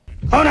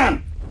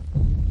Conan,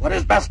 what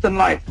is best in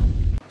life?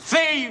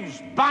 Thieves,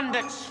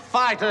 bandits,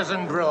 fighters,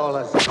 and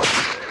brawlers.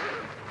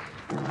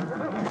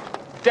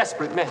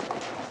 Desperate men.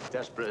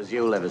 Desperate as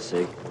you'll ever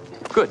see.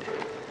 Good.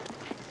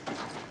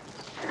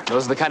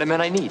 Those are the kind of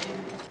men I need.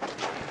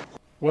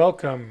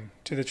 Welcome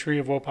to the Tree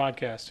of Woe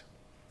podcast.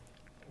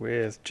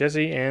 With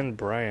Jesse and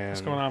Brian.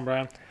 What's going on,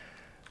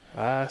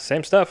 Brian?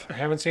 Same stuff. I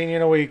haven't seen you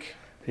in a week.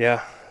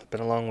 Yeah, it's been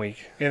a long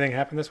week. Anything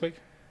happened this week?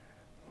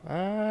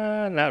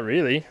 Not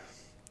really.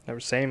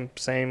 Same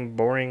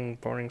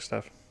boring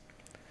stuff.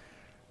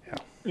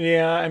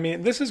 Yeah, I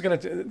mean, this is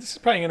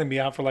probably gonna be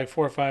out for like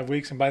 4 or 5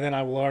 weeks, and by then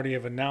I will already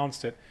have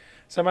announced it.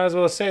 So I might as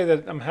well say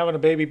that I'm having a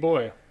baby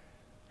boy.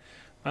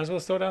 Might as well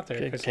throw it out there.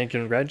 Okay,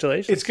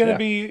 congratulations. It's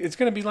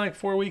gonna be like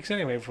 4 weeks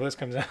anyway before this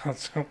comes out.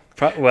 So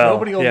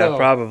nobody will know.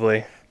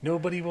 Probably.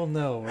 Nobody will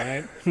know,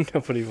 right?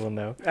 Nobody will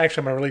know.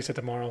 Actually, I'm gonna release it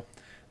tomorrow.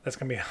 That's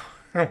gonna be how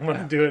I'm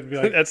gonna do it. And be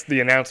like, that's the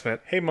announcement.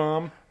 Hey,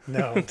 Mom.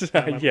 No,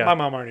 yeah. My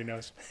mom already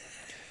knows.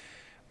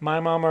 My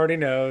mom already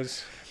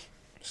knows.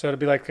 So it'll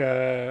be like,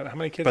 how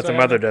many kids? But the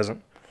mother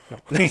doesn't. No.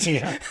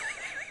 Yeah.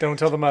 Don't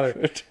tell the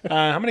mother.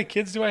 How many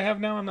kids do I have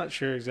now? I'm not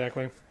sure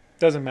exactly.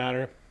 Doesn't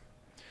matter.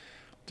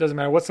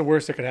 What's the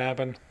worst that could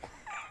happen?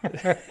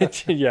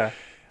 Yeah.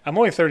 I'm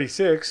only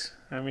 36.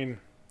 I mean,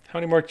 how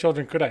many more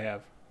children could I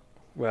have?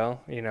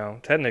 Well,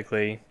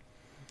 technically,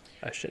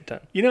 a shit ton.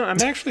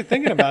 I'm actually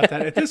thinking about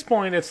that. At this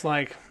point, it's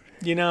like,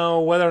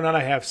 whether or not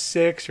I have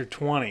 6 or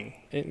 20.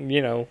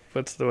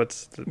 What's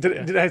the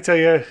Did I tell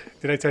you?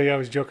 I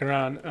was joking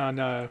around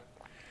on.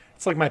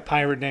 It's like my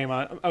pirate name.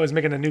 I was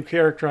making a new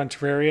character on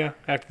Terraria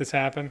after this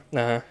happened.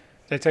 Uh-huh.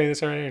 Did I tell you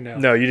this already or no?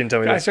 No, you didn't tell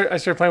me I this.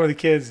 started playing with the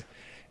kids,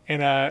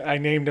 and I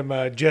named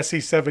them Jesse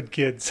 7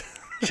 Kids.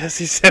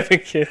 Jesse 7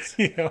 Kids.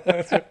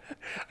 I thought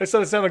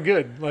it sounded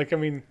good. Like, I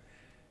mean,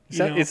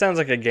 it sounds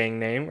like a gang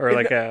name or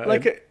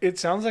it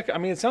sounds like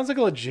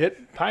a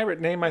legit pirate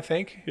name, I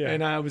think. Yeah.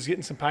 And I was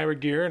getting some pirate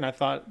gear, and I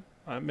thought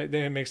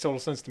it makes total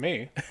sense to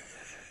me.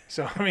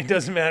 So I mean, it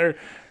doesn't matter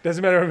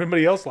if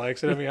anybody else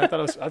likes it. I mean, I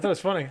thought it was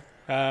funny.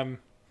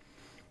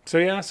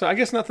 So I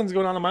guess nothing's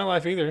going on in my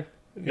life either.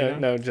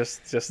 No,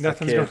 just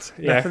nothing's the kids.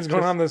 Nothing's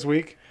going on this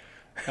week.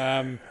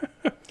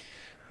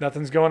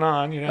 Nothing's going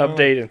on.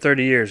 Update in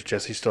 30 years,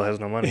 Jesse still has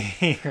no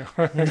money.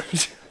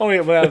 Oh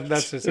yeah, well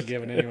that's just a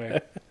given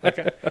anyway.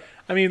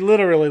 I mean,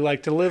 literally,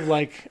 like to live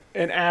like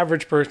an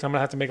average person, I'm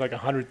gonna have to make like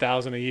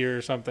 $100,000 a year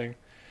or something.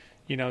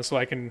 So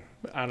I can,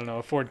 I don't know,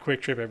 afford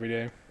Quick Trip every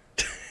day.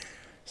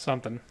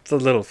 Something. It's the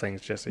little things,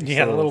 Jesse.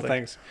 Yeah, the little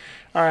things.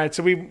 All right,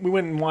 so we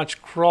went and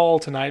watched Crawl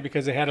tonight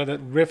because they had a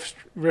Rift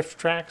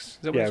Tracks. Is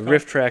that what it's called?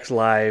 Rift Tracks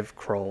Live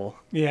Crawl.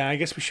 Yeah, I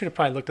guess we should have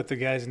probably looked at the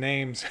guys'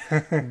 names.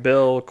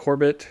 Bill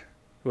Corbett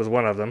was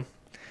one of them.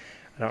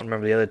 I don't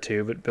remember the other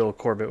two, but Bill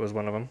Corbett was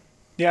one of them.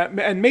 Yeah,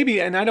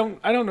 and I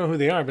don't know who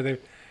they are, but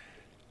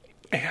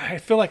I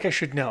feel like I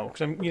should know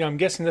because I'm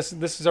guessing this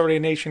is already a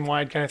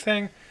nationwide kind of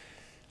thing.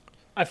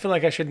 I feel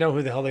like I should know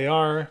who the hell they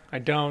are. I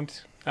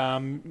don't.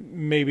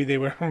 Maybe they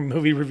were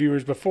movie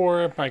reviewers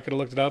before. I could have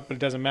looked it up, but it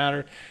doesn't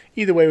matter.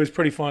 Either way, it was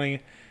pretty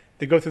funny.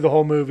 They go through the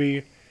whole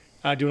movie,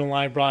 doing a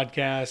live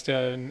broadcast.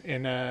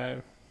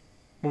 And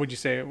what would you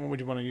say? What would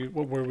you want to use?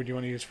 What word would you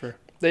want to use for?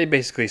 They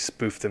basically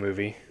spoof the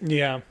movie.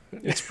 Yeah,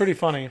 it's pretty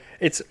funny.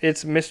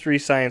 It's Mystery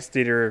Science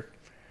Theater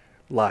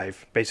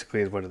live, basically,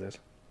 is what it is.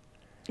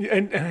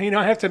 And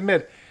I have to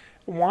admit,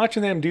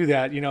 watching them do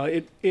that,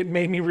 it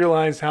made me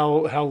realize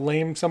how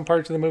lame some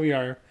parts of the movie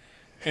are,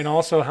 and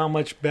also how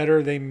much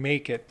better they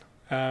make it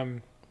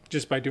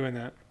just by doing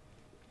that.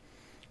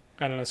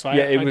 I don't know. So I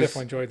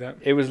definitely enjoyed that.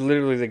 It was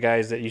literally the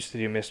guys that used to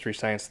do Mystery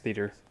Science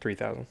Theater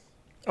 3000.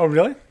 Oh,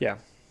 really? Yeah.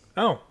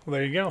 Oh, well,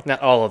 there you go.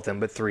 Not all of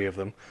them, but 3 of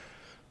them.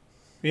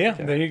 Yeah,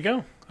 there you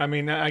go. I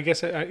mean, I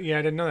guess, I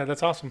didn't know that.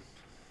 That's awesome.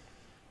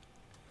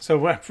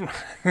 So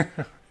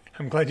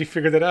I'm glad you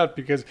figured that out,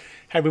 because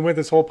had we went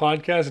this whole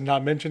podcast and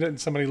not mentioned it and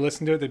somebody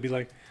listened to it, they'd be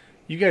like,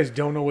 you guys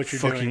don't know what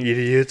you're doing. Fucking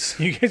idiots.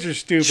 You guys are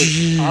stupid.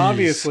 Jeez.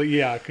 Obviously,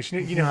 yeah, because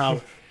you know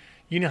how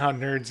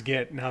nerds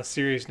get and how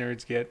serious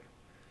nerds get.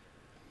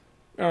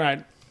 All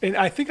right. And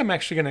I think I'm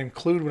actually going to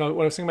include what I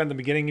was thinking about in the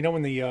beginning.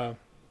 When I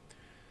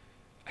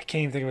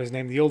can't even think of his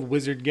name, the old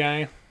wizard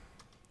guy.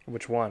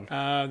 Which one?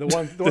 The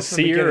one the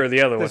seer or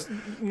the other one?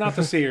 Not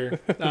the seer.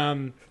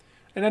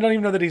 And I don't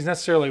even know that he's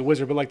necessarily a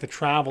wizard, but like the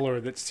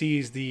traveler that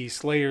sees the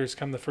Slayers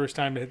come the first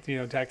time to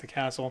attack the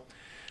castle.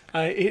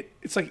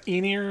 It's like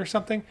Enir or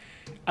something.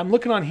 I'm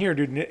looking on here,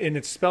 dude, and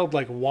it's spelled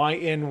like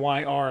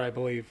Y-N-Y-R, I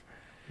believe.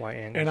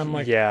 Y-N. And I'm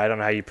like, yeah, I don't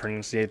know how you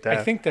pronunciate that.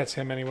 I think that's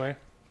him anyway.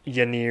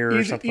 Yanir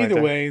or something like that.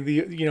 Either way,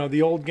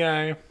 the old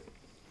guy.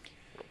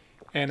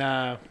 And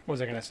what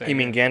was I gonna say? You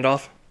mean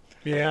Gandalf?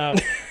 Yeah.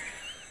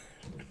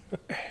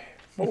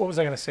 What was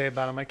I gonna say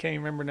about him? I can't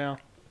even remember now.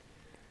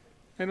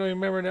 I don't even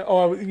remember now.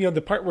 Oh,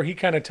 the part where he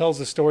kind of tells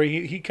the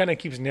story. He kind of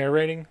keeps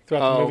narrating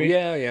throughout the movie.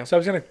 Yeah. So I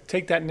was gonna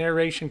take that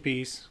narration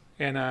piece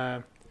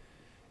and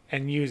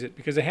use it,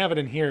 because they have it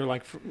in here.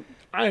 Like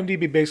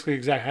IMDb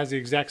basically has the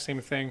exact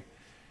same thing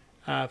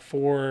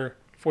for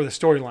the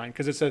storyline,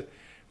 because it's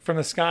From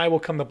the sky will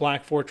come the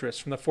Black Fortress.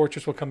 From the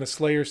fortress will come the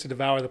slayers to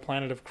devour the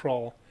planet of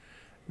Krull.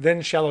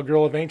 Then shall a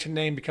girl of ancient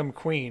name become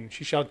queen.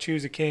 She shall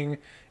choose a king,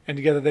 and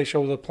together they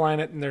shall rule the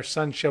planet, and their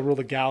sons shall rule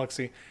the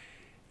galaxy.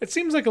 It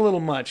seems like a little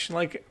much.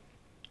 Like,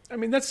 I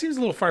mean, that seems a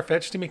little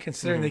far-fetched to me,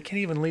 considering they can't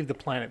even leave the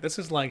planet. This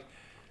is like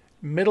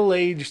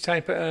middle-aged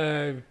type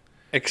of...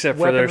 Except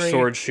for their weaponry.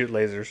 swords shoot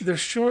lasers.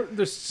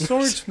 There's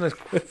swords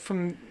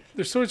from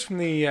the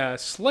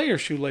Slayer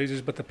shoot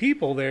lasers, but the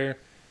people they're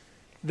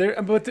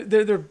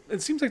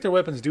it seems like their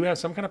weapons do have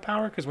some kind of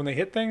power, because when they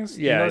hit things,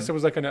 you Yeah, notice there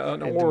was like an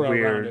It's aura around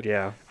weird, it.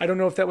 yeah. I don't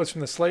know if that was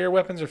from the Slayer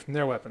weapons or from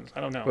their weapons.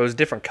 I don't know. Well, it was a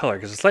different color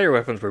because the Slayer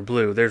weapons were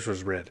blue. Theirs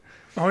was red.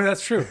 Oh,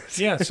 that's true.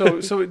 Yeah, so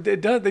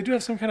it does. They do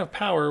have some kind of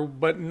power,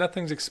 but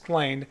nothing's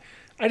explained.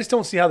 I just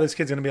don't see how this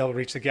kid's going to be able to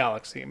reach the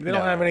galaxy. I mean, they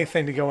don't No. have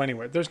anything to go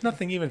anywhere. There's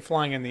nothing even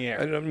flying in the I air.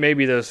 don't know,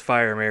 maybe those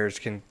fire mares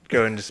can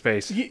go into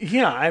space.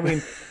 Yeah, I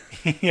mean,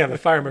 yeah, the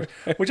firemen,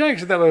 which I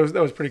actually thought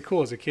that was pretty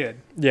cool as a kid.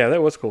 Yeah,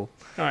 that was cool.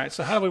 All right,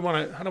 so how do we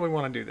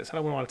want to do this? How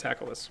do we want to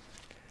tackle this?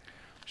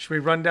 Should we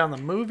run down the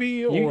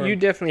movie, or You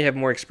definitely have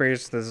more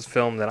experience with this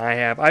film than I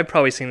have. I've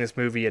probably seen this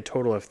movie a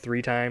total of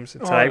 3 times.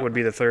 And tonight would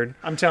be the third.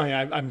 I'm telling you,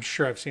 I'm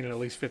sure I've seen it at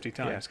least 50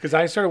 times, Yeah. because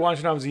I started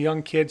watching when I was a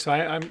young kid, so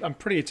I'm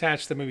pretty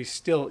attached to the movie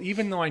still,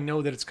 even though I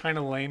know that it's kind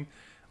of lame,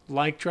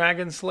 like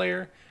Dragon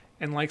Slayer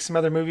and like some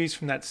other movies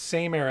from that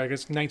same era. I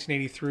guess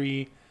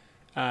 1983.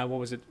 What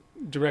was it?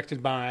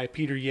 Directed by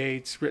Peter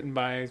Yates, written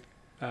by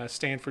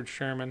Stanford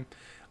Sherman.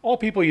 All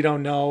people you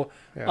don't know,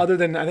 Yeah. other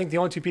than I think the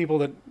only 2 people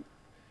that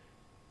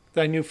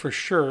I knew for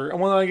sure.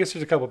 Well, I guess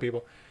there's a couple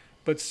people,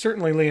 but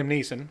certainly Liam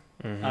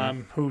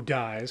Neeson, who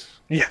dies.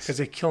 Yes. Because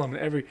they kill him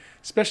in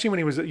especially when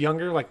he was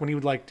younger, like when he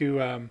would like do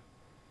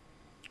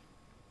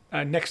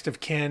Next of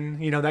Kin,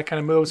 that kind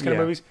of those kind of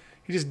Yeah. movies.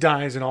 He just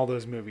dies in all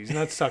those movies, and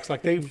that sucks.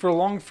 Like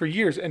for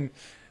years, and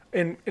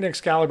in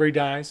Excalibur he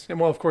dies, and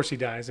well, of course he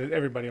dies.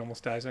 Everybody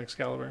almost dies in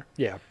Excalibur,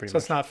 Yeah, pretty so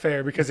much. it's not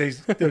fair because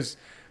there's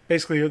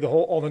basically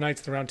all the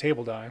knights of the Round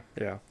Table die.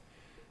 Yeah.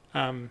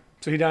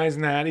 So he dies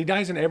in that. He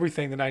dies in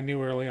everything that I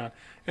knew early on,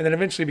 and then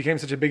eventually became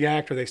such a big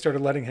actor they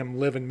started letting him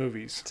live in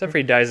movies. Except for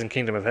he dies in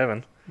Kingdom of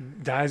Heaven.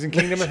 Dies in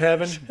Kingdom of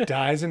Heaven,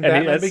 dies in And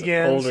Batman that's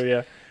Begins. older,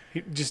 yeah.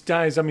 He just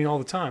dies. I mean, all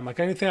the time. Like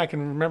anything I can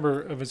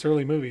remember of his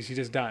early movies, he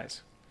just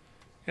dies,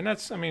 and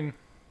that's. I mean,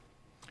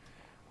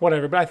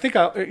 whatever. But I think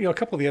a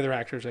couple of the other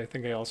actors I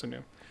think I also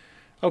knew.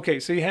 Okay,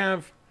 so you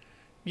have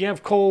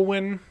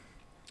Colwyn,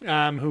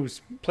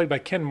 who's played by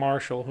Ken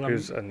Marshall,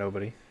 Who's a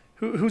nobody.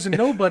 who's a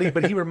nobody,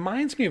 but he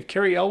reminds me of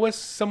Cary Elwes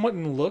somewhat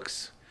in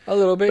looks. A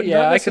little bit, But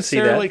yeah, not I could see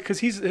that. necessarily, because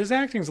his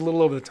acting's a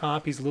little over the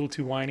top. He's a little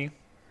too whiny.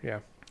 Yeah.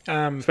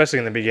 Especially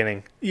in the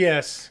beginning.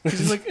 Yes,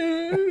 he's like,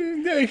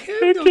 I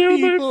killed handle my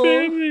people.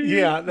 family.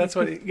 Yeah, that's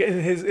what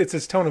it's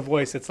his tone of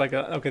voice. It's like,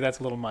 okay, that's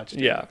a little much.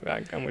 Yeah,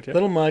 I'm with you.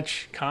 Little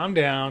much. Calm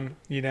down.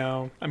 I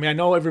mean, I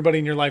know everybody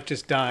in your life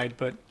just died,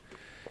 but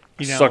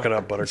Suck it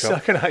up, Buttercup.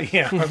 Suck it up.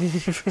 Yeah,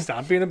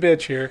 stop being a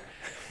bitch here.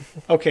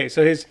 Okay,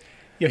 so he's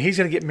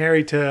gonna get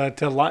married to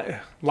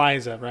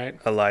Liza, right?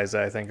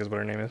 Eliza, I think, is what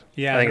her name is.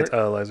 Yeah, I think her- it's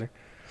Eliza.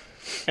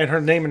 And her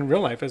name in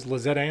real life is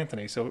Lizette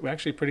Anthony, so we're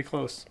actually pretty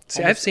close.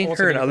 See, I've seen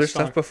her in other identical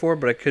stuff before,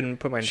 but I couldn't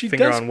put my She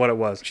finger does- on what it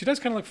was. She does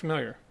kind of look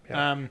familiar.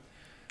 Yeah.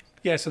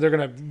 Yeah. So they're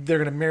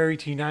gonna marry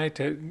to unite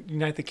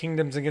the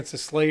kingdoms against the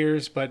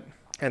Slayers, but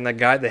And the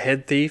guy, the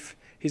head thief,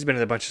 he's been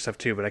in a bunch of stuff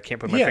too, but I can't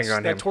put my yes, finger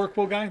on that him.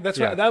 Torquil guy. That's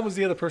Yeah. right. That was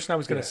the other person I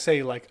was gonna Yeah.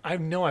 say. Like I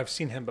know I've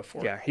seen him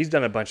before. Yeah, he's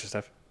done a bunch of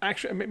stuff.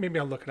 Actually, maybe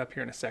I'll look it up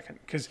here in a second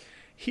because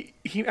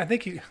I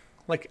think he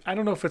like I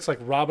don't know if it's like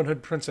Robin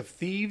Hood, Prince of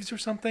Thieves or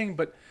something,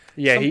 but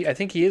Yeah, some- I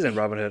think he is in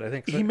Robin Hood. I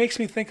think so. he makes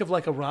me think of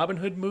like a Robin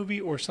Hood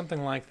movie or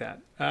something like that.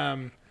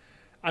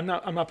 I'm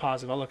not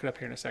positive. I'll look it up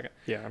here in a second.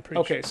 Yeah, I'm pretty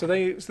Okay, so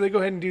they go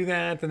ahead and do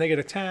that. Then they get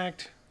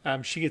attacked.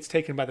 She gets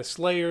taken by the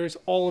Slayers.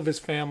 All of his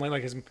family,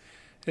 like his dad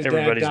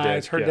Everybody's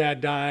dies, dead, her yeah.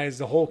 dad dies,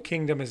 the whole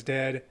kingdom is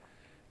dead.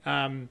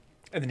 And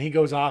then he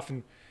goes off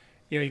and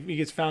he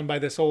gets found by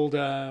this old.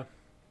 I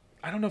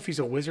don't know if he's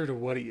a wizard or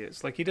what he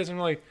is. Like he doesn't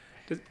really.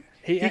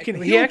 He can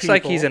he heal acts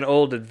like people. he's an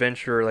old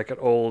adventurer, like an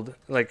old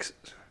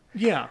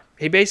Yeah,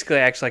 he basically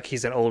acts like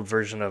he's an old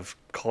version of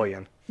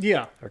Colin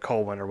yeah, or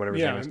Colwyn or whatever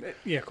his yeah, name is.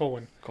 yeah.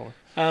 Colwyn. Colin.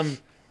 And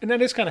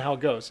that is kind of how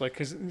it goes. Like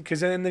because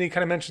then he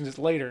kind of mentions it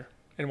later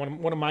in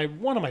one of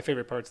my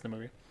favorite parts of the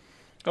movie.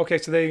 Okay,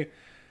 so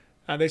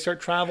they start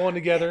traveling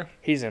together.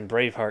 He's in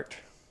Braveheart.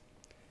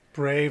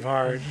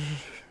 Braveheart.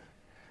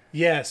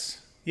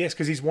 Yes,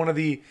 because he's one of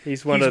the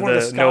He's one of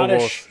the Scottish.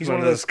 nobles. He's one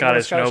of the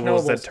Scottish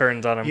nobles that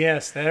turns on him.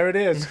 Yes, there it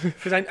is.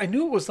 Because I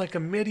knew it was like a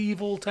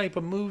medieval type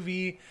of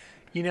movie,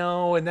 in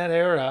that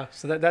era.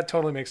 So that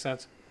totally makes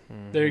sense.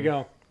 Mm-hmm. There you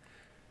go.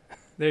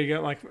 There you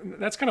go. Like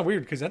that's kind of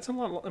weird because that's a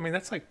lot. I mean,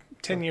 that's like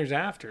 10 years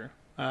after,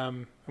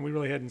 and we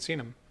really hadn't seen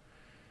him.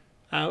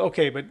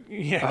 Okay, but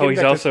yeah. Oh, getting he's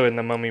back to- also in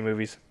the Mummy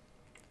movies.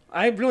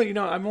 I really,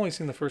 I've only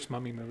seen the first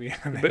Mummy movie.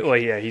 But well,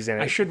 yeah, he's in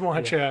it. I should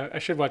watch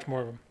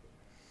more of them.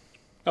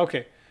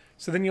 Okay,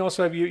 So then you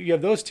also have you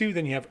have those two.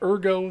 Then you have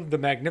Ergo, the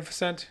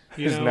Magnificent.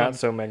 Who's not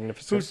so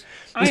magnificent.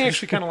 I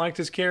actually kind of liked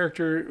his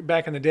character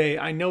back in the day.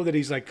 I know that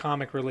he's like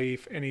comic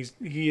relief, and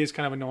he is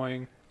kind of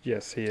annoying.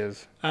 Yes, he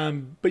is.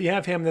 But you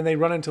have him. Then they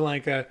run into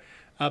like a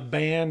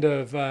band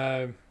of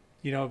of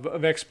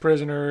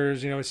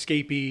ex-prisoners,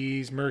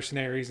 escapees,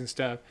 mercenaries, and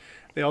stuff.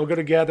 They all go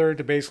together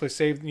to basically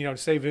save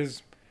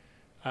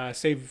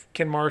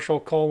Ken Marshall,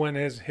 Colwyn,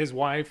 his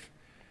wife,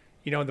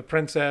 the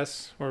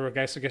princess, or I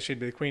guess she'd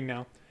be the queen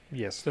now.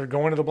 Yes. So they're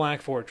going to the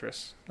Black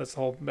Fortress.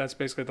 That's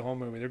basically the whole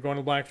movie. They're going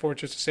to the Black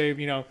Fortress to save,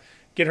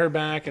 get her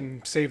back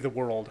and save the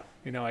world,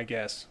 I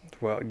guess.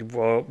 Well,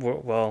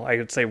 I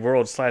would say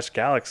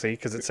world/galaxy,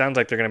 because it sounds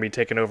like they're going to be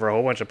taking over a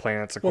whole bunch of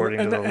planets according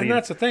to the lead. And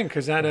that's the thing,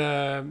 because that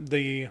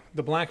the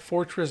Black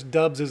Fortress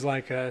dubs is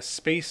like a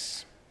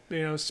space,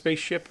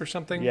 spaceship or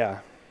something.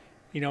 Yeah.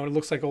 It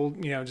looks like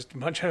old, just a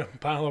bunch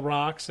of pile of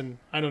rocks, and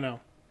I don't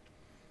know.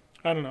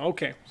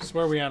 Okay, so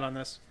where are we at on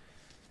this?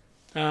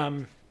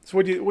 So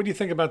what do you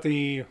think about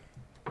the?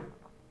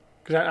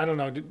 Because I don't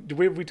know. Did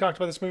we talked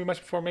about this movie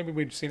much before? Maybe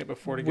we've seen it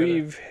before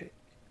together.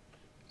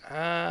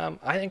 I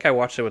think I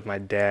watched it with my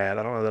dad.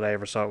 I don't know that I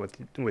ever saw it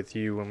with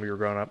you when we were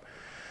growing up.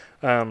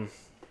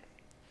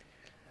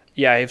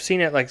 Yeah, I've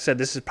seen it. Like I said,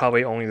 this is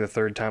probably only the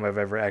third time I've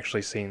ever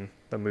actually seen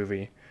the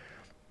movie.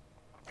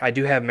 I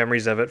do have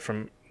memories of it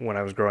from when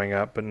I was growing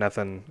up, but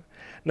nothing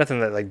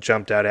that like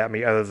jumped out at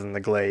me other than the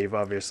glaive,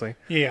 obviously.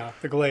 Yeah,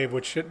 the glaive,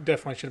 which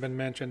definitely should have been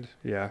mentioned.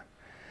 Yeah.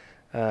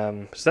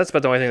 So that's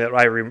about the only thing that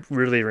I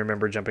really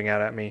remember jumping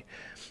out at me,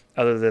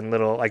 other than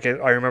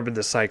I remember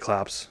the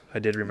Cyclops. I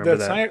did remember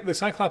that. The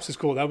Cyclops is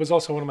cool. That was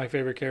also one of my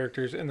favorite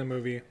characters in the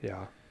movie.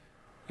 Yeah.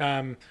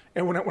 And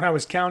when I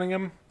was counting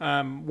them,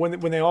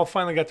 when they all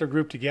finally got their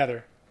group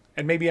together,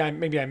 and maybe I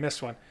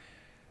missed one,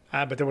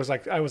 but there was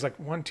I was like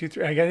 1, 2,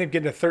 3. I ended up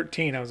getting to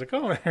 13. I was like,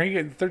 oh, there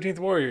you get the 13th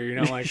warrior.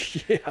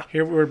 Yeah.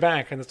 Here we're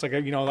back, and it's like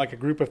a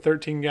group of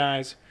 13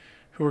 guys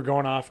who were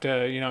going off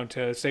to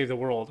to save the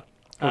world.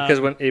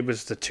 Because when it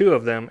was the two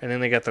of them, and then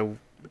they got the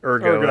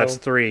Ergo. That's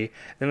 3.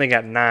 Then they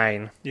got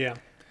 9. Yeah.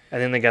 And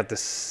then they got the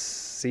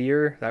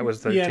Seer. That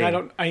was 13. Yeah,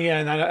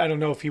 and I don't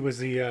know if he was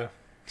the.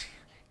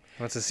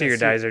 Once the Seer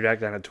dies, they're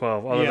back down to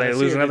 12. Although they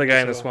lose another guy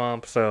in the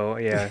swamp, so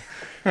yeah.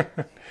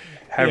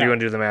 However you want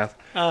to do the math.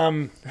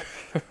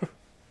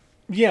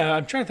 Yeah,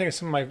 I'm trying to think of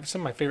some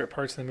of my favorite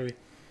parts of the movie.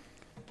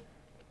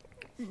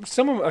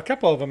 A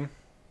couple of them.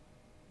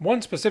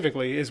 One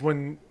specifically is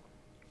when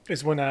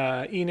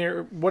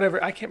Enir,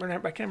 whatever, I can't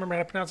remember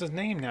how to pronounce his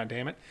name now.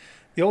 Damn it,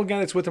 the old guy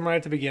that's with him right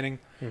at the beginning,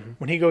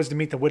 when he goes to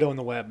meet the widow in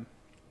the web.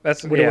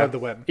 That's Widow of the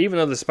Web. Even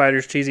though the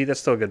spider's cheesy, that's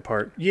still a good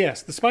part.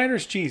 Yes, the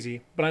spider's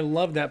cheesy, but I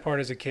love that part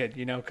as a kid.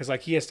 Because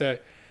he has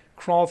to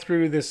crawl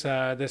through this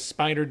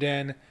spider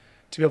den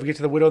to be able to get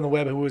to the widow in the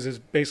web, who was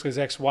basically his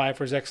ex-wife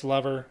or his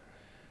ex-lover.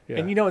 Yeah.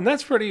 And and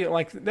that's pretty,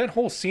 that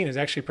whole scene is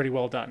actually pretty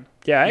well done.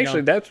 Yeah,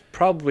 actually, that's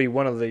probably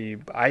one of the,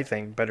 I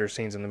think, better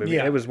scenes in the movie.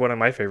 Yeah. It was one of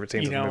my favorite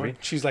scenes in the movie.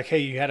 She's like, hey,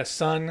 you had a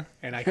son,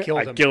 and I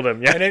killed him. I killed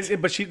him, yeah.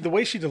 And but the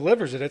way she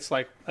delivers it, it's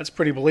like, that's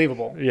pretty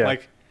believable. Yeah.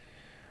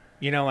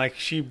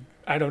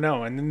 I don't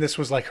know. And then this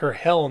was like her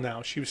hell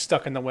now. She was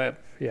stuck in the web.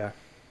 Yeah.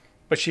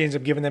 But she ends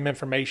up giving them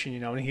information,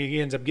 and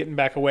he ends up getting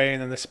back away,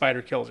 and then the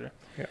spider kills her.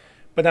 Yeah.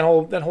 But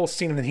that whole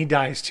scene, and then he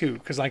dies too,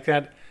 because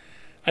that,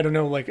 I don't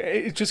know,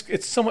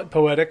 it's somewhat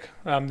poetic,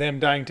 them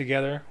dying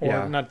together,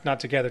 or not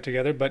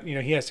together, but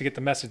he has to get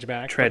the message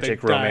back.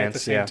 Tragic but they romance, die at the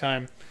same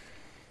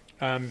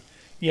time.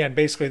 And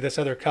basically this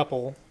other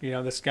couple,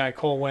 this guy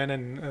Colwyn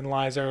and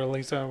Liza or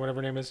Lisa,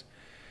 whatever her name is,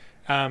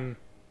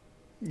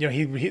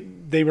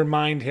 they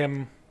remind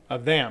him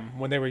of them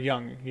when they were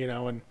young,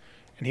 and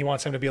he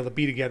wants them to be able to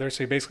be together,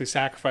 so he basically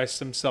sacrifices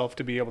himself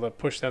to be able to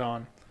push that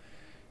on.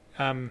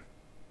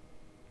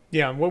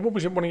 What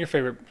was one of your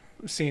favorite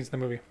scenes in the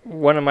movie?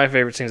 One of my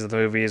favorite scenes of the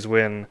movie is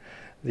when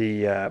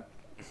the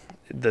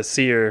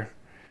seer,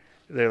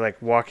 they're like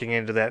walking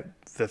into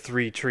the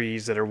 3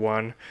 trees that are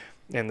one,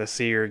 and the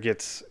seer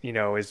gets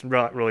is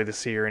not really the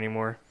seer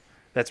anymore.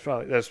 That's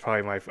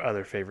probably my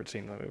other favorite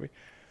scene in the movie.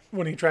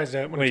 When he tries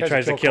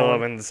to kill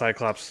him, and the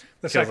Cyclops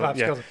kills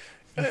him.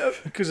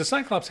 Because the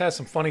Cyclops has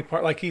some funny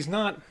part. Like he's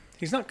not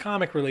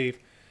comic relief.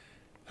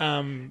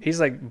 He's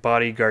like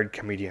bodyguard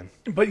comedian.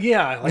 But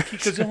yeah,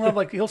 because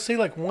he'll say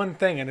one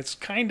thing, and it's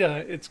kind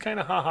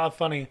of ha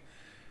funny.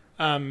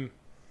 I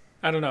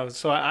don't know.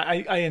 So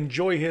I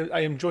enjoy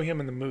him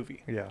in the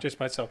movie. Yeah. Just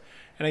myself.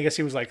 And I guess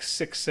he was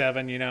 6'7",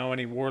 and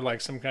he wore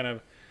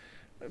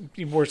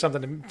he wore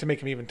something to make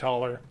him even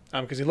taller.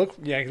 Because he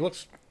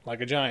looks like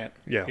a giant.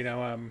 Yeah.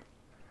 And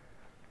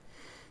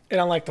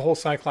I like the whole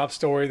Cyclops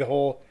story, the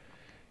whole,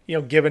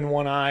 giving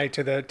one eye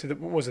to the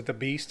what was it, the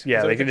Beast?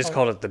 Yeah, they could just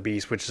call it the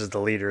Beast, which is the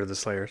leader of the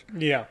Slayers.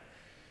 Yeah.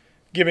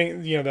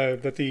 Giving,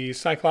 the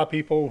Cyclops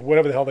people,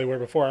 whatever the hell they were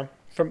before,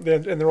 and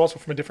they're also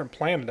from a different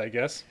planet, I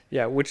guess.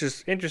 Yeah, which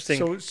is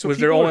interesting. So was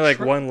there only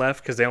one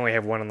left? Because they only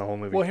have one in the whole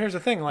movie. Well, here's the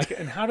thing,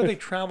 and how do they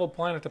travel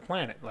planet to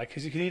planet?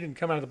 Because he didn't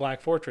come out of the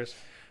Black Fortress.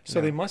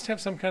 So they must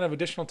have some kind of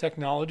additional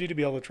technology to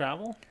be able to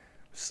travel?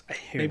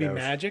 Who maybe knows?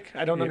 magic.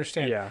 I don't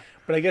understand. Yeah.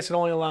 But I guess it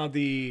only allowed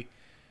they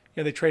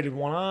traded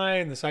one eye,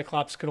 and the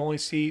Cyclops could only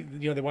see,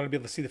 they wanted to be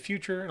able to see the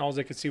future, and all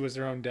they could see was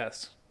their own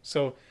deaths.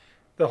 So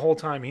the whole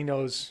time he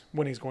knows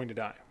when he's going to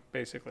die,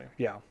 basically.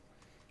 Yeah.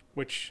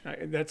 Which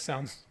that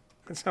sounds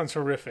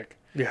horrific.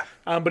 Yeah.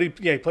 But he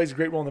plays a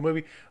great role in the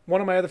movie.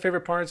 One of my other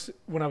favorite parts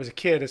when I was a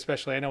kid,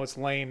 especially, I know it's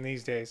lame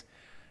these days,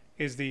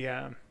 is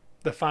the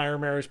fire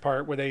mares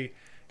part where they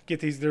get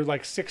these. They're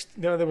like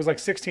there was like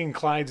 16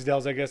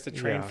 Clydesdales, I guess, that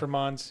trained for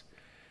months.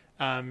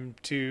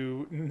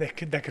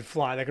 That could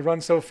fly. They could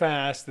run so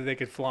fast that they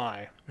could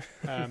fly.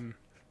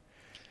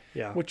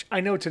 Yeah. Which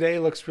I know today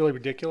looks really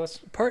ridiculous.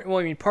 Part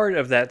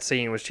of that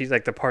scene was cheesy,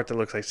 like the part that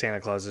looks like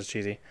Santa Claus is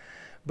cheesy,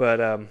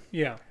 but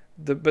Yeah.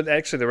 but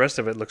actually the rest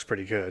of it looks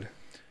pretty good.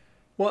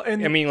 Well,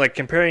 and I mean, like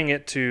comparing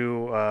it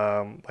to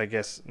I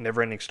guess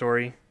Neverending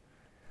Story,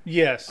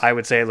 yes, I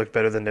would say it looked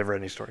better than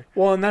Neverending Story.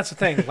 well, and that's the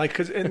thing,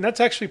 and that's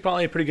actually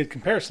probably a pretty good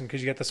comparison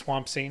because you got the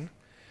swamp scene,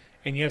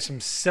 and you have some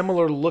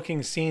similar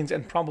looking scenes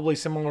and probably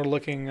similar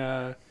looking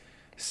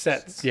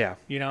sets. Yeah.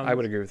 You I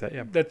would agree with that.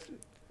 Yeah.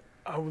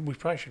 We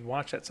probably should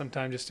watch that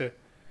sometime just to.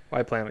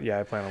 I plan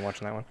on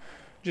watching that one.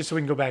 Just so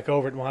we can go back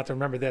over it, and we'll have to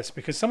remember this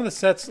because some of the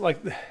sets, like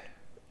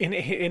in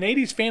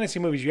 80s fantasy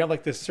movies, you have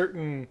like this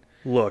certain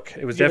Look,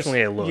 it was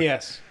definitely a look.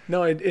 Yes,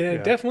 no,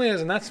 it definitely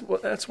is, and that's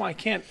why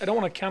I don't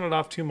want to count it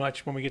off too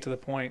much when we get to the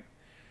point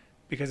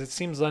because it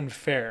seems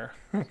unfair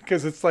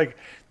because it's like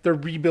they're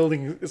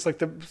rebuilding. It's like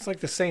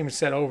the same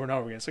set over and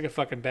over again. It's like a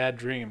fucking bad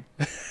dream,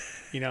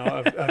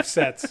 of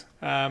sets.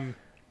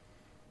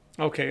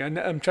 Okay, I'm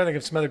trying to think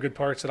of some other good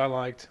parts that I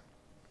liked.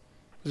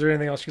 Was there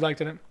anything else you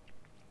liked in it?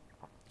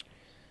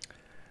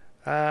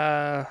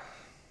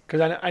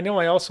 Because I know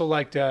I also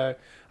liked.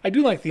 I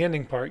do like the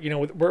ending part.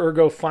 Where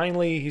Ergo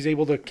finally he's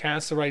able to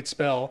cast the right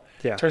spell.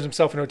 Yeah. Turns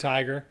himself into a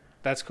tiger.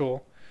 That's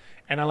cool.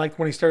 And I like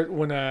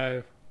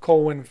when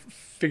Colwyn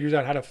figures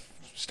out how to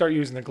start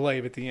using the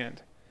glaive at the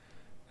end.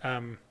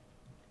 And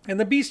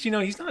the Beast,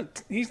 he's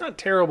not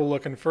terrible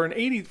looking for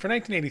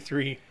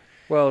 1983.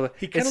 Well,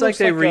 He kinda it's like looks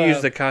they like reused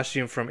a- the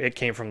costume from It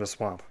Came from the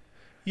Swamp.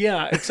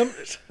 Yeah, it's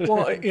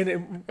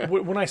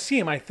when I see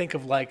him, I think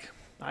of like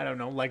I don't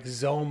know, like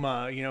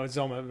Zoma.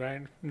 Zoma,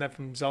 right? Isn't that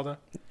from Zelda?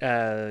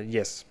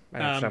 Yes, I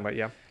know what you're talking about.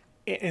 Yeah,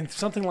 And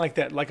something like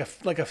that, like a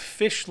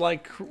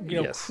fish-like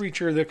Yes.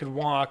 creature that could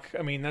walk.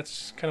 I mean,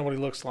 that's kind of what he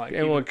looks like.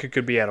 and well, it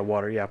could be out of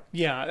water. Yeah,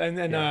 Yeah, and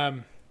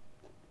then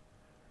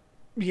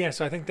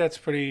so I think that's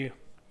pretty.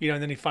 And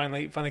then he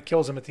finally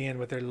kills him at the end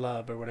with their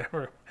love or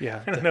whatever.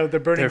 yeah. I don't know, the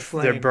burning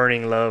flame. They're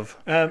burning love.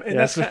 And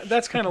Yes.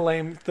 that's kind of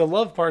lame. The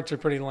love parts are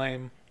pretty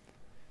lame.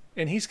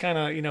 And he's kind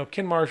of,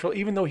 Ken Marshall,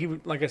 even though he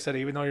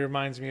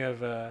reminds me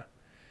of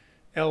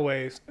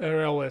Elwes.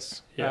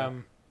 Yeah.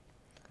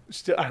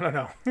 Still, I don't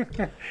know.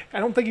 I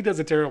don't think he does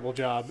a terrible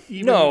job.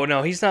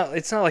 No, he's not.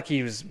 It's not like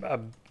he was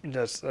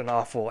just an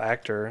awful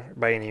actor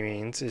by any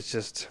means. It's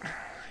just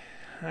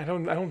I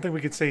don't think we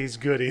could say he's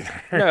good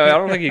either. no. I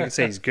don't think you can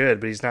say he's good,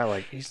 but he's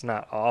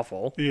not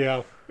awful.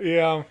 Yeah.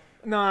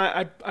 No,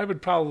 I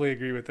would probably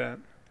agree with that.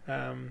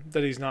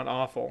 That he's not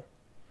awful.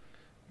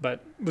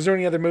 But was there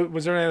any other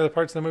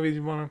parts of the movie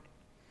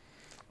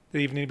that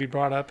even need to be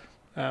brought up?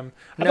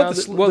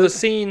 The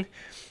scene.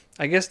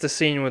 I guess the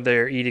scene where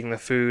they're eating the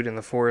food in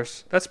the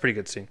forest. That's a pretty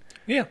good scene.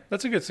 Yeah,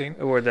 that's a good scene.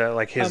 Where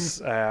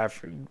his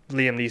Liam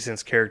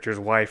Neeson's character's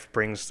wife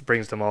brings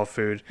them all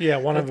food.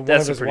 Yeah,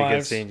 That's a a pretty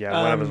good scene. Yeah,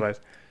 one of his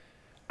wives.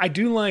 I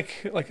do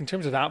like in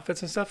terms of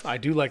outfits and stuff. I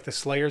do like the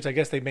Slayers. I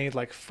guess they made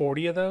like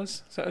 40 of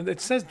those. So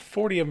it says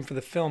 40 of them for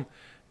the film,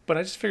 but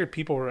I just figured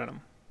people were in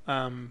them.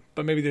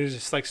 But maybe there's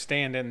just like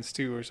stand-ins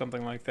too or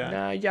something like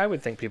that. Yeah, I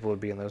would think people would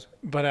be in those.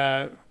 But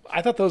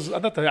I thought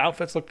the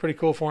outfits looked pretty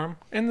cool for him.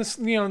 And this,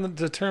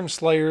 the term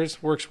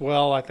Slayers works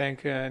well. I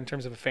think in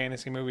terms of a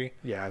fantasy movie.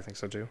 Yeah, I think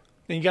so too.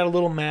 And you got a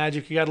little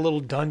magic. You got a little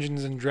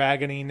Dungeons and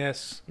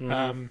Dragoniness.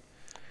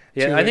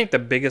 Yeah, I think the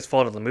biggest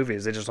fault of the movie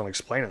is they just don't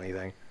explain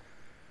anything,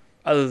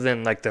 other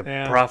than like the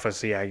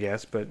prophecy, I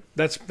guess. But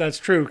that's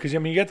true because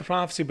you get the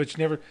prophecy, but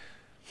you never.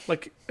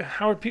 Like,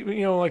 how are people?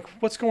 Like,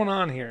 what's going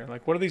on here?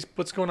 Like,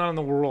 what's going on in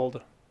the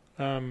world?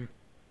 I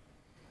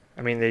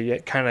mean, they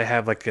kind of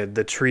have like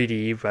the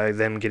treaty by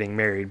them getting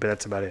married, but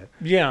that's about it.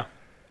 Yeah,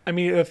 I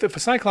mean, if a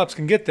Cyclops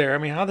can get there, I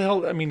mean, how the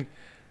hell? I mean,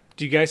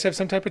 do you guys have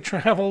some type of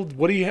travel?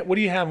 What do you have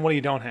and what do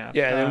you don't have?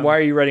 Yeah, and then why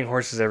are you riding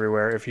horses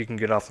everywhere if you can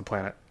get off the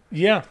planet?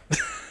 Yeah,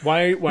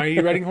 why are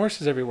you riding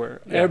horses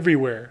everywhere? Yeah.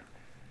 Everywhere.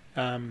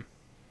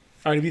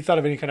 All right, have you thought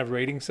of any kind of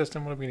rating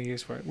system? What are we going to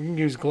use for it? We can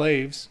use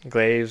glaives.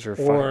 Glaives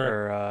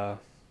or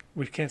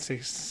We can't say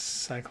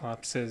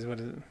Cyclopses. What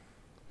is it?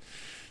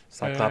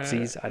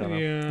 Cyclopses? I don't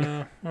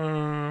know.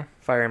 Yeah.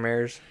 Fire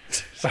mares.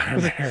 Fire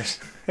mares.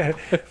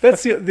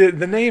 That's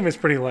the name is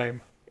pretty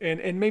lame.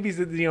 And maybe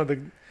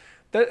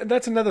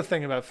that's another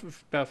thing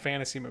about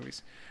fantasy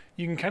movies.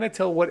 You can kind of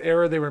tell what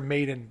era they were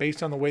made in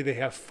based on the way they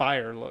have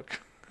fire look.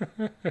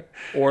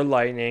 Or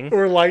lightning.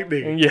 Or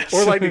lightning. Yes.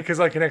 Or lightning, because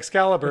like in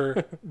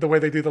Excalibur, the way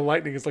they do the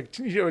lightning is like,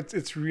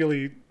 it's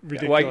really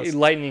ridiculous.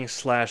 Lightning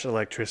 /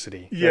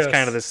 electricity. Yes. That's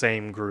kind of the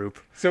same group.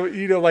 So,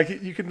 like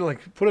you can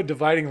like put a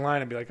dividing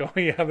line and be like, oh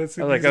yeah, that's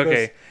Like,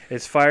 okay,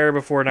 it's fire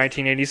before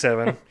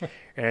 1987,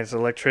 and it's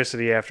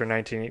electricity after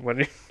 19...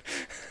 What?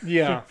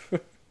 Yeah.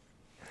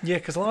 Yeah,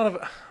 because a lot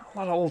of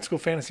old school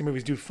fantasy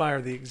movies do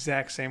fire the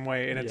exact same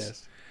way, and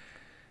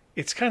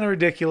it's kind of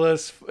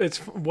ridiculous. It's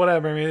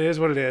whatever. I mean, it is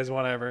what it is.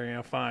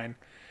 Whatever, fine.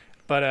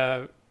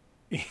 But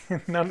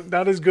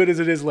not as good as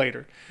it is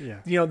later. Yeah.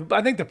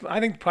 I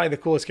think probably the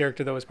coolest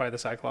character though is probably the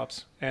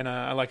Cyclops, and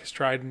I like his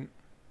trident.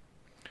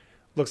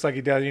 Looks like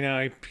he does.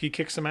 He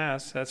kicks some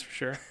ass. That's for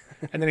sure.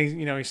 And then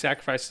he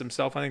sacrifices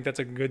himself. I think that's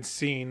a good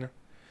scene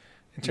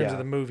in terms of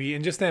the movie,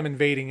 and just them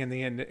invading in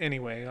the end.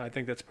 Anyway, I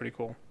think that's pretty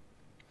cool.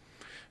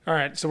 All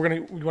right, so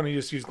we want to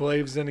just use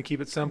glaives then to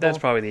keep it simple. That's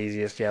probably the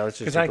easiest. Yeah, let's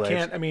just because do I glaives.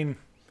 can't. I mean,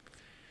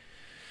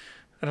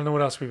 I don't know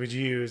what else we would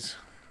use.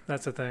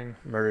 That's the thing.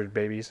 Murdered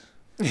babies.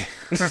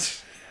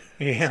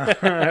 Yeah,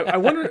 I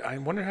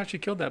wonder how she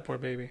killed that poor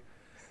baby.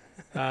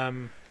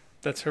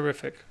 That's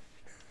horrific.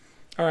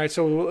 All right,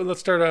 so let's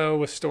start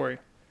with story.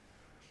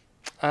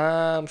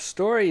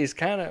 Story is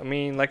kind of, I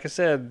mean, like I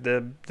said,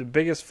 the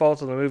biggest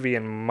fault of the movie,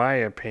 in my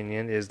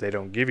opinion, is they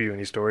don't give you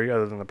any story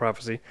other than the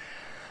prophecy.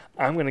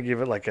 I'm going to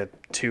give it like a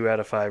 2 out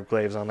of 5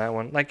 glaives on that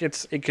one. Like,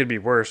 it could be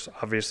worse.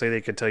 Obviously, they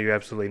could tell you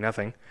absolutely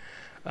nothing.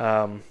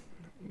 I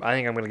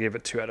think I'm going to give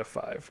it 2 out of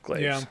 5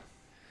 glaives. Yeah.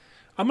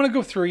 I'm going to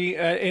go 3,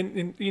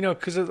 and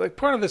because like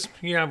part of this,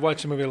 I've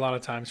watched the movie a lot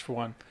of times for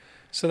one,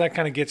 so that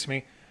kind of gets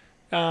me.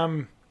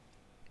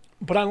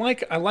 But I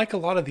like a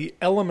lot of the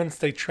elements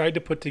they tried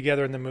to put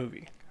together in the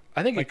movie.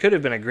 I think it could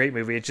have been a great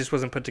movie. It just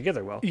wasn't put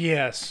together well.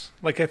 Yes,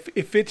 like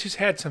if it just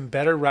had some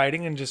better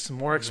writing and just some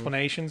more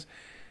explanations.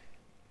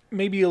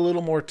 Maybe a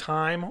little more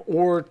time,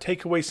 or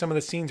take away some of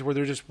the scenes where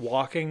they're just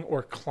walking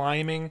or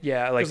climbing.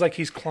 Yeah, because like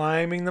he's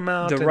climbing the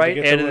mountain. The right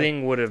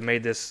editing would have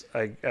made this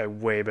a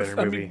way better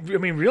movie. I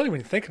mean, really, when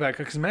you think about it,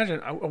 because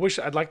imagine,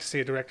 I'd like to see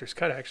a director's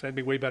cut. Actually, that'd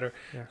be way better.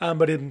 Yeah.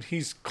 But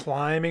he's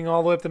climbing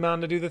all the way up the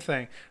mountain to do the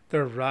thing.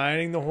 They're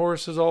riding the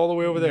horses all the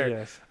way over there,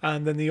 Yes.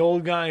 and then the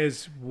old guy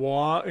is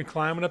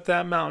climbing up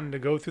that mountain to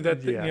go through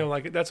that thing. Yeah.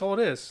 Like that's all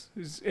it is.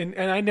 And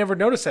I never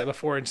noticed that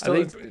before. And still,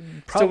 I think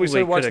we probably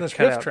started watching could this have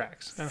cut riff out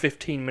tracks.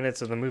 15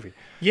 minutes of the movie.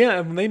 Yeah,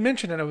 and when they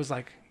mentioned it, I was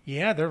like,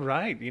 yeah, they're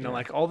right.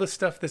 Like all this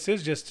stuff, this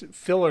is just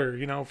filler,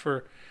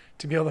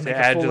 to be able to make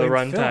add a to the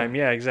full-length runtime. film.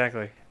 Yeah,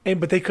 exactly.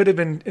 But they could have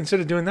been, instead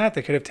of doing that,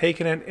 they could have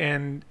taken it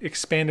and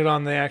expanded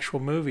on the actual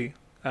movie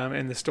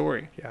and the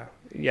story. Yeah.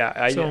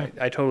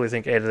 I totally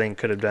think editing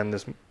could have done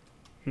this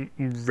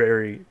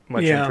very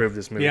much improved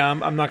this movie. Yeah,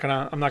 I'm not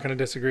gonna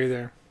disagree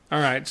there.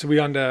 All right, so we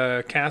on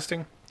to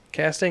casting.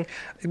 Casting,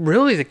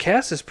 really, the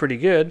cast is pretty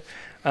good.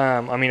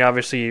 I mean,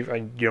 obviously, you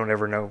don't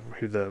ever know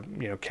who the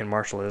Ken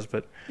Marshall is,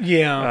 but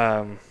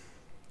Yeah,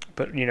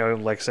 but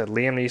like I said,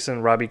 Liam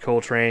Neeson, Robbie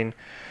Coltrane.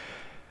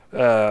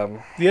 the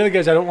other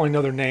guys I don't really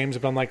know their names,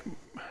 but I'm like,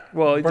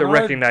 Well, they're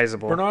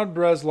recognizable, Bernard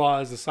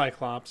Bresslaw is the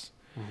Cyclops.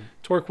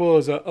 Torquil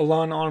is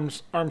Alon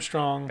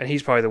Armstrong. and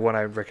he's probably the one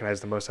I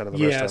recognize the most out of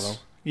the rest of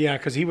them. Yeah,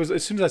 because he was,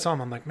 as soon as I saw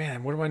him, I'm like,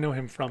 man, where do I know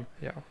him from?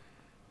 Yeah.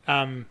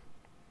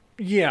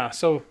 Yeah,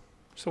 so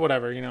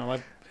whatever,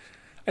 like,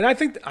 and I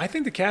think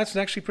the cast is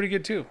actually pretty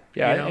good too.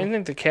 Yeah, I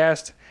think the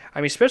cast, I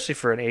mean, especially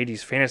for an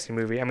 80s fantasy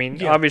movie, I mean,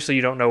 Yeah. obviously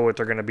you don't know what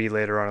they're going to be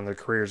later on in their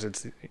careers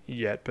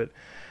yet, but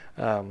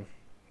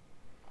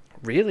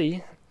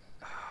really,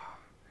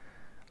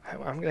 I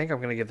think I'm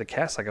going to give the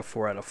cast like a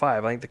 4 out of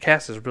 5. I think the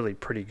cast is really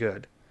pretty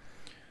good.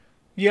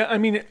 Yeah, I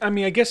mean,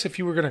 I guess if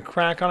you were going to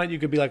crack on it, you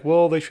could be like,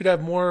 well, they should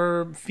have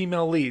more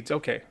female leads.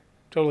 Okay,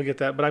 totally get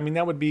that. But I mean,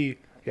 that would be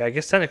Yeah, I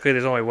guess technically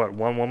there's only,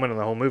 one woman in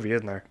the whole movie,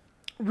 isn't there?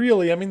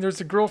 really. I mean, there's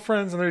the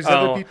girlfriends and there's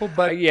other people,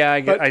 but yeah,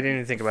 but I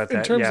didn't think about that.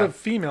 in terms yeah. of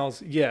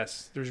females,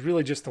 yes, there's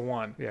really just the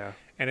one, Yeah.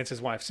 and it's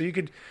his wife. So you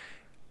could.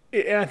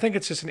 And I think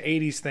it's just an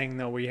 '80s thing,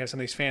 though, where you have some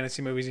of these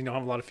fantasy movies, you don't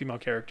have a lot of female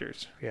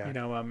characters. Yeah. I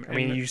I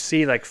mean, you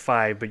see like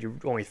 5, but you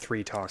only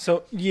 3 talk.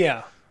 So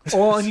yeah.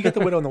 Well, and you get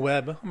the Widow on the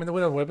Web. I mean, the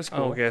Widow on the Web is cool.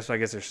 Oh, okay, so I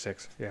guess there's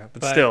 6. Yeah,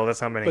 but still,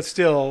 that's not many. But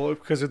still,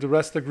 because of the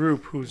rest of the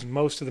group, who's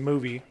most of the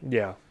movie,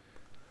 yeah.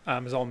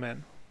 is all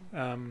men.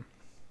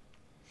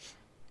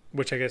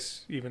 Which I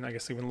guess even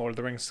Lord of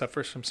the Rings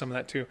suffers from some of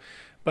that too.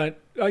 But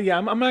yeah,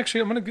 I'm gonna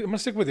stick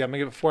with you. I'm gonna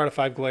give it 4 out of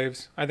 5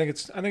 glaives. I think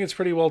it's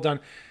pretty well done.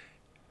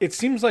 It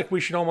seems like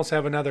we should almost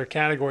have another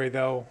category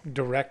though,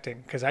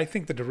 directing, because I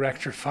think the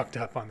director fucked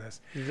up on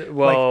this.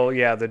 Well,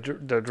 yeah, the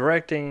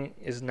directing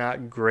is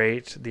not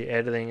great. The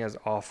editing is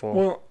awful.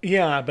 Well,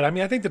 yeah, but I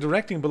mean, I think the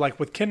directing, but like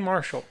with Ken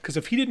Marshall, because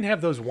if he didn't have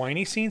those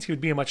whiny scenes, he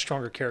would be a much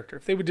stronger character.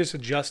 If they would just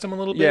adjust him a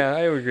little bit. Yeah,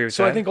 I would agree with that.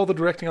 So I think all the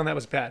directing on that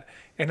was bad,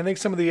 and I think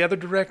some of the other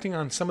directing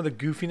on some of the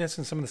goofiness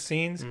and some of the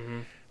scenes,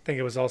 I think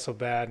it was also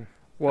bad.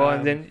 Well,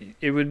 and then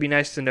it would be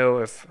nice to know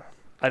if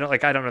I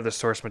don't know the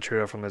source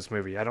material from this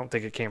movie. I don't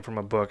think it came from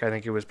a book. I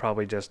think it was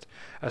probably just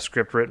a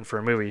script written for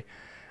a movie.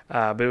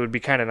 But it would be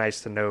kind of nice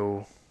to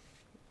know,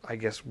 I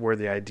guess, where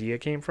the idea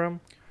came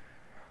from.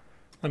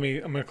 I'm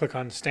going to click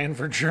on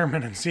Stanford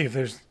German and see if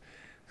there's.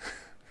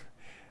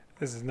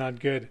 This is not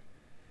good.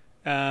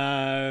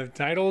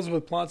 Titles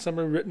with plot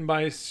summary written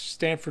by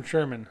Stanford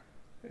Sherman.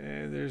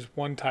 There's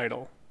one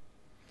title.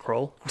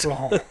 Kroll.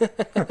 Crawl.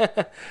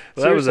 Well,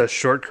 that was a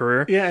short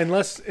career. Yeah,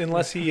 unless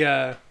he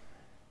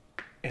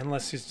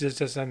just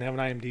doesn't have an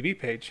IMDb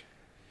page,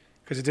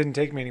 because it didn't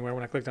take me anywhere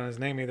when I clicked on his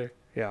name either.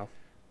 Yeah.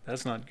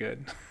 That's not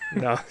good.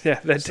 No, yeah,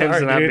 that tends Sorry,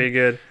 to not dude. be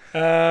good.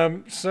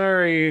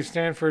 Sorry,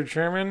 Stanford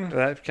Sherman.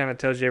 That kind of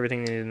tells you everything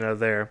you need to know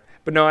there.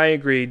 But no, I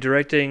agree.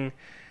 Directing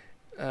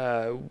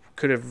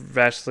could have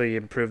vastly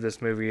improved this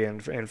movie,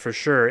 and for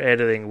sure,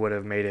 editing would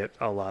have made it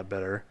a lot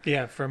better.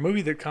 Yeah, for a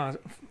movie that cost,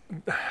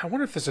 I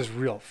wonder if this is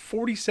real.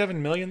 $47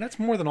 million. That's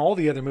more than all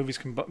the other movies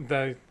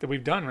that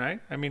we've done, right?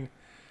 I mean,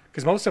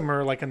 because most of them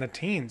are like in the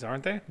teens,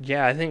 aren't they?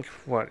 Yeah, I think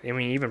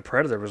even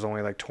Predator was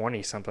only like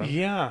 20 something.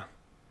 Yeah.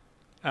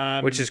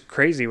 Which is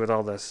crazy with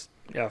all this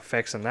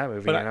effects in that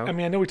movie. But you know? I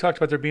mean, I know we talked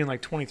about there being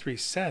like 23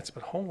 sets,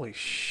 but holy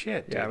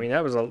shit! Yeah, dude. I mean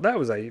that was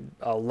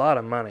a lot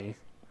of money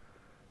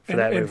for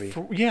that movie.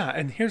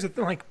 And here's the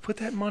thing: like, put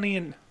that money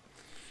in.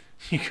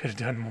 You could have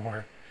done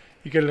more.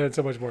 You could have done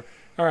so much more.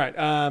 All right.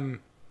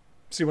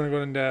 So you want to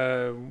go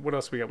into what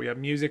else we got? We have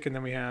music, and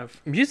then we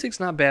have. Music's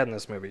not bad in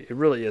this movie. It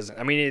really isn't.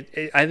 I mean,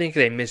 I think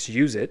they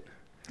misuse it.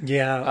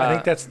 Yeah, I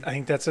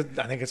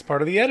think it's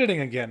part of the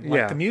editing again. Like,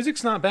 Yeah. the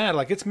music's not bad.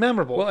 Like, it's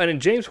memorable. Well,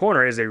 and James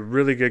Horner is a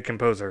really good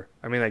composer.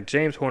 I mean, like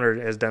James Horner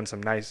has done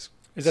some nice.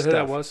 Is that stuff. who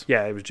that was?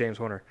 Yeah, it was James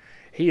Horner.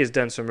 He has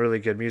done some really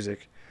good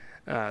music.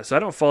 So I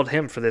don't fault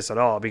him for this at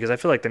all, because I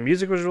feel like the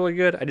music was really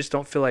good. I just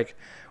don't feel like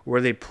where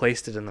they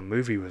placed it in the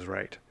movie was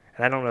right.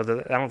 And I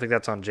don't think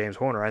that's on James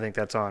Horner. I think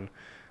that's on,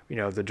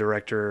 the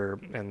director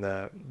and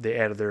the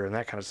editor and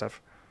that kind of stuff.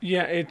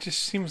 Yeah, it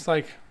just seems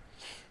like.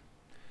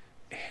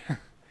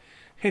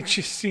 It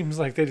just seems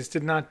like they just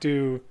didn't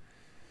do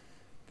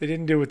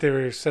what they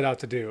were set out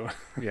to do.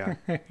 Yeah.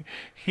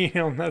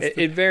 That's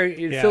It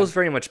feels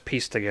very much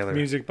pieced together.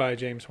 music by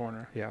James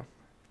Horner. Yeah.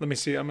 Let me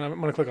see. I'm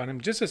gonna click on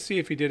him just to see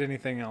if he did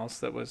anything else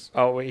that was.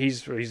 Oh,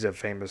 he's a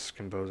famous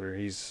composer.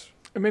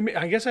 Maybe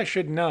I guess I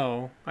should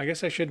know. I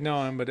guess I should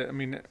know him, but I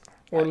mean,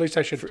 or at least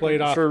I should play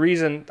it off. For a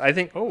reason. I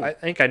think Oh.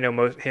 I know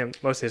most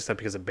of his stuff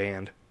because of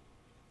Band.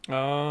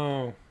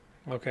 Oh,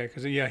 okay.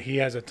 Because he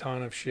has a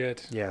ton of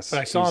shit. Yes, But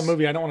I saw a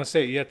movie. I don't want to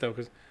say it yet though,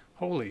 because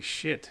holy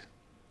shit.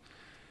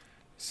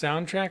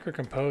 Soundtrack or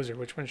composer?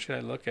 Which one should I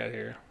look at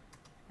here?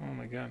 Oh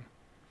my god.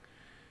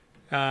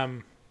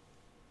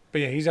 But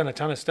yeah, he's done a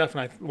ton of stuff,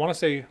 and I want to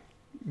say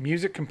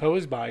music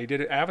composed by. He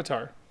did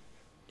Avatar.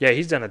 Yeah,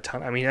 he's done a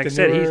ton. I mean, like The I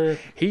said, newer-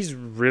 he's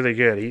really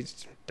good.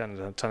 He's done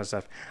a ton of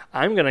stuff.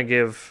 I'm gonna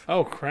give.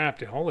 Oh crap!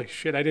 Dude. Holy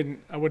shit! I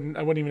wouldn't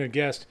even have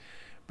guessed.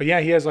 But yeah,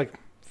 he has like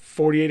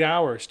 48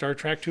 Hours, Star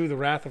Trek II: The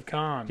Wrath of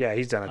Khan. Yeah,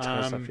 he's done a ton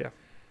of stuff. Yeah.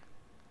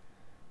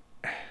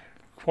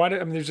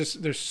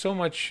 There's so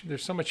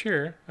much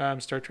here.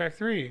 Star Trek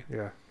 3,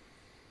 Yeah.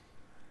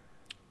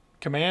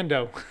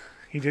 Commando.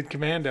 He did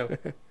Commando.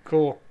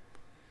 Cool.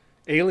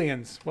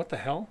 Aliens. What the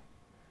hell?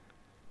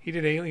 He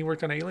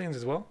worked on Aliens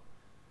as well.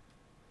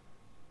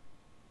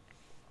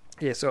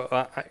 Yeah,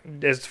 so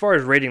as far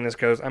as rating this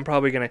goes, I'm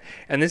probably going to,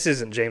 and this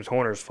isn't James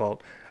Horner's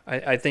fault.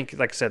 I think,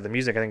 like I said, the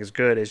music I think is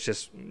good. It's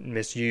just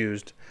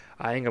misused.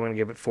 I think I'm going to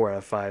give it 4 out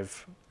of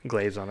 5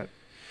 glaives on it.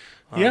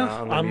 Yeah,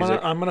 on the I'm music.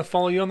 gonna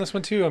follow you on this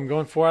one too. I'm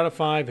going 4 out of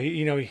 5.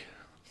 He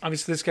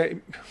obviously this guy,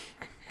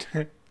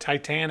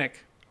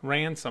 Titanic,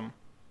 Ransom.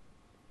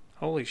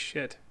 Holy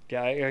shit.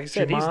 Yeah, like I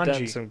said, he's done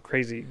Jumanji. some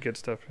crazy good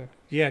stuff. Yeah.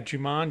 Yeah,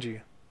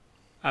 Jumanji.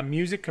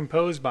 Music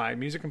composed by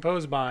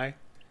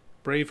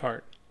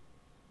Braveheart.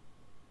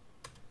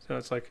 So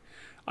it's like,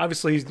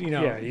 obviously he's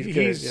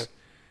good,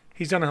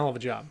 he's done a hell of a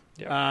job.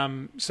 Yeah.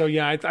 So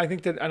yeah, I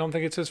think I don't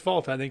think it's his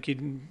fault. I think he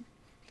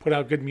put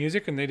out good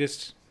music and they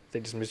just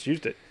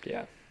misused it.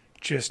 Yeah.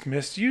 just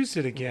misused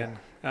it again.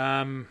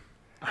 I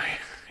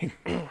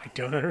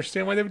don't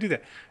understand why they would do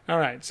that. All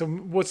right, so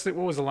what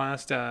was the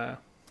last?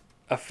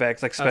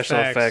 Effects, like special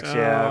effects,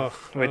 yeah,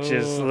 which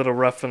is a little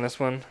rough in this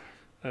one.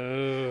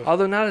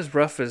 Although not as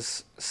rough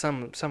as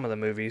some of the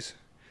movies.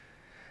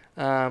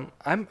 I'm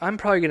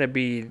probably gonna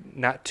be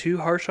not too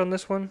harsh on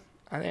this one.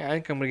 I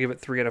think I'm gonna give it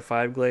 3 out of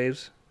 5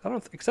 glaives. I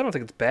don't think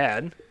it's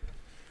bad.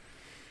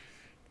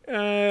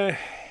 It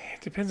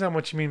depends on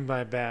what you mean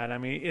by bad. I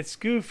mean, it's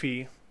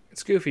goofy.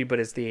 It's goofy, but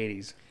it's the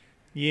 80s.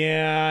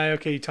 Yeah,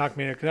 okay, you talked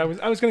me into it. Because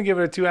I was going to give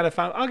it a 2 out of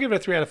 5. I'll give it a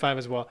 3 out of 5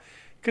 as well.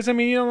 Because I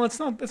mean, it's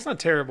not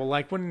terrible.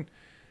 Like when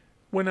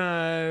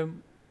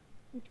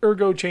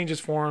Ergo changes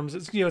forms,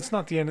 it's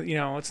not the end.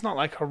 It's not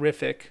like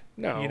horrific.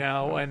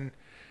 No. And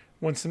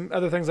when some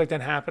other things like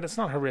that happen, it's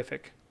not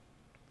horrific.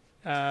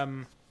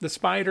 The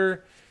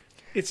spider,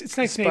 it's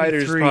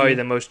 1983. Spider's probably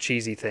the most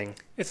cheesy thing.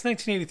 It's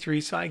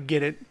 1983, so I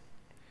get it.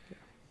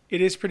 It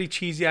is pretty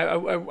cheesy.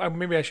 I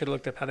maybe I should have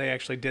looked up how they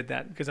actually did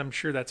that, because I'm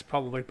sure that's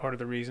probably part of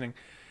the reasoning.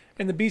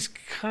 And the beast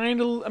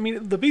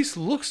the beast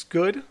looks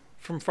good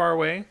from far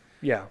away,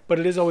 Yeah. but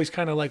it is always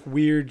kind of like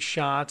weird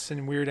shots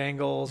and weird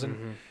angles.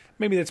 And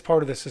maybe that's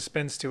part of the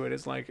suspense to it.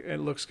 Is like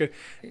it looks good.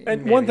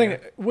 And one thing,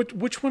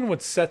 which one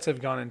would sets have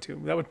gone into?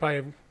 That would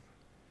probably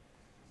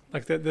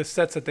like the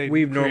sets that We've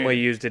created. normally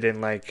used it in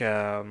like it's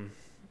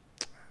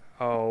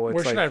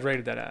Where should like I have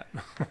rated that at?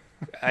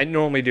 I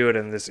normally do it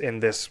in this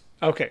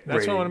Okay,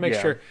 that's what I want to make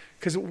yeah. sure.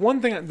 Because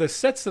one thing, the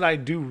sets that I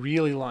do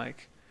really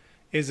like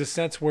is the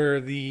sets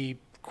where the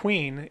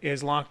queen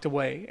is locked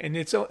away, and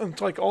it's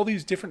like all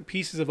these different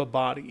pieces of a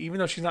body, even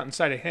though she's not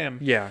inside of him.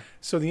 Yeah.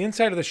 So the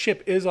inside of the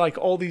ship is like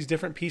all these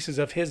different pieces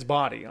of his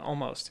body,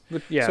 almost.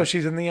 Yeah. So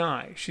she's in the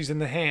eye, she's in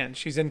the hand,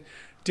 she's in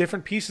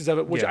different pieces of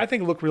it, which Yeah. I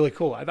think look really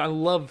cool. I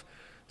love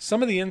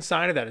some of the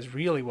inside of that is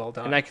really well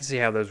done. And I can see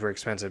how those were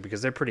expensive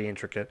because they're pretty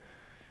intricate.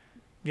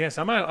 Yes,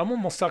 I'm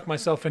almost stuck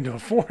myself into a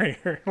 4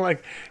 here.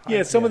 Like,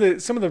 yeah, some of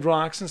the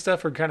rocks and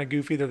stuff are kind of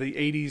goofy. They're the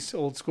 '80s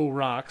old school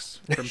rocks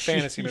from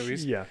fantasy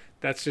movies. Yeah.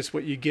 That's just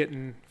what you get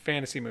in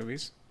fantasy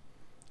movies.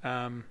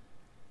 But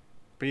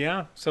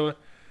yeah, so I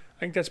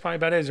think that's probably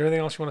about it. Is there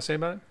anything else you want to say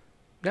about it?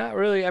 Not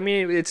really. I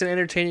mean, it's an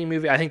entertaining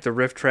movie. I think the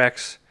riff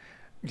tracks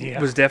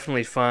Yeah, was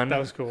definitely fun. That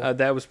was cool.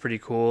 That was pretty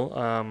cool.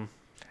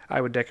 I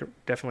would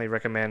definitely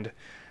recommend.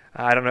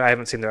 I don't know. I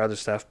haven't seen their other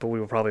stuff, but we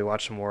will probably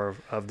watch some more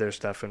of their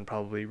stuff and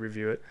probably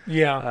review it.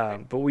 yeah.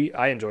 But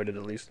I enjoyed it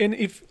at least. And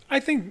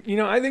I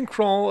think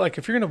Crawl, like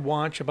if you're gonna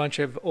watch a bunch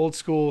of old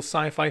school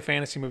sci-fi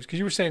fantasy movies, because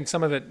you were saying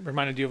some of it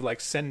reminded you of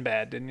like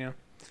Sinbad, didn't you?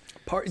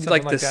 Something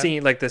Like the like that.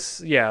 scene, like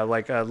this, yeah,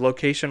 like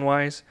location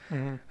wise,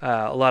 Mm-hmm.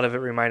 a lot of it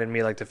reminded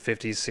me like the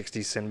 50s,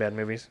 60s Sinbad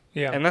movies.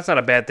 Yeah. And that's not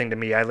a bad thing to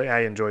me.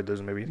 I enjoyed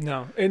those movies.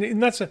 No,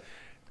 and that's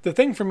the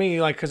thing for me,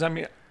 like, because I'm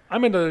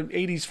into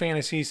 80s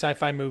fantasy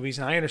sci-fi movies,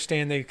 and I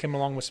understand they come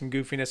along with some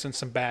goofiness and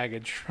some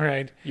baggage,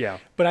 right? Yeah.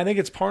 But I think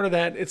it's part of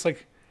that. It's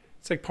like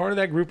part of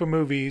that group of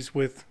movies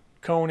with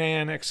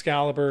Conan,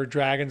 Excalibur,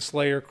 Dragon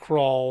Slayer,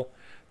 Crawl,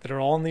 that are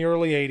all in the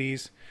early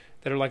 80s,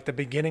 that are like the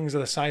beginnings of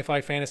the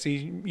sci-fi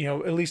fantasy,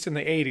 at least in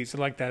the 80s.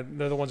 They're like that.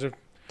 They're the ones that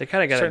They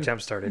kind of got it started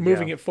jump started.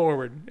 moving yeah. it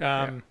forward.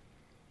 And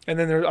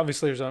then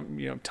there's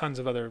tons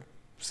of other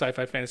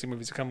sci-fi fantasy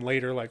movies that come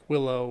later, like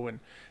Willow and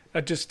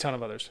just a ton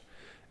of others.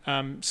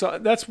 So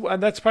that's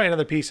probably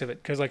another piece of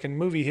it, because like in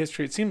movie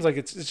history, it seems like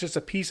it's just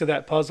a piece of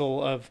that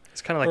puzzle of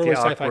It's kind of like early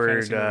the sci-fi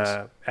awkward fantasy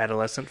movies.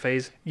 adolescent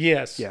phase.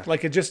 Yes, Yeah.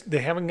 like they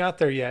haven't got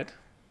there yet.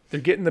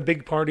 They're getting the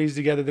big parties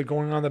together. They're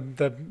going on the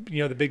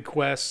big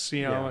quests,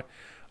 and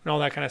all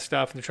that kind of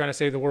stuff. And they're trying to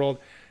save the world.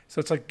 So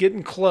it's like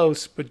getting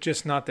close, but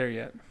just not there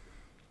yet.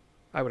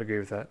 I would agree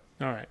with that.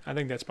 All right, I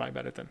think that's probably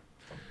about it then.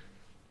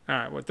 All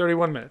right,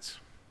 31 minutes.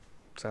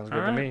 Sounds good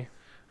All to right. me.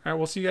 All right,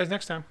 we'll see you guys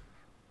next time.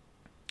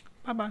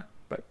 Bye-bye.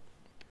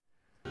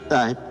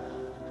 I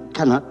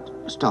cannot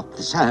stop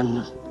the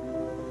sand.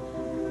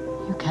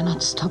 You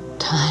cannot stop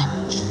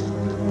time.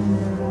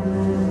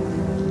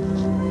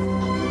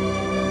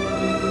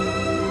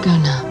 Go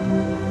now.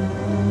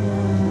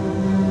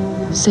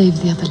 Save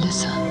the other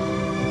Lissa.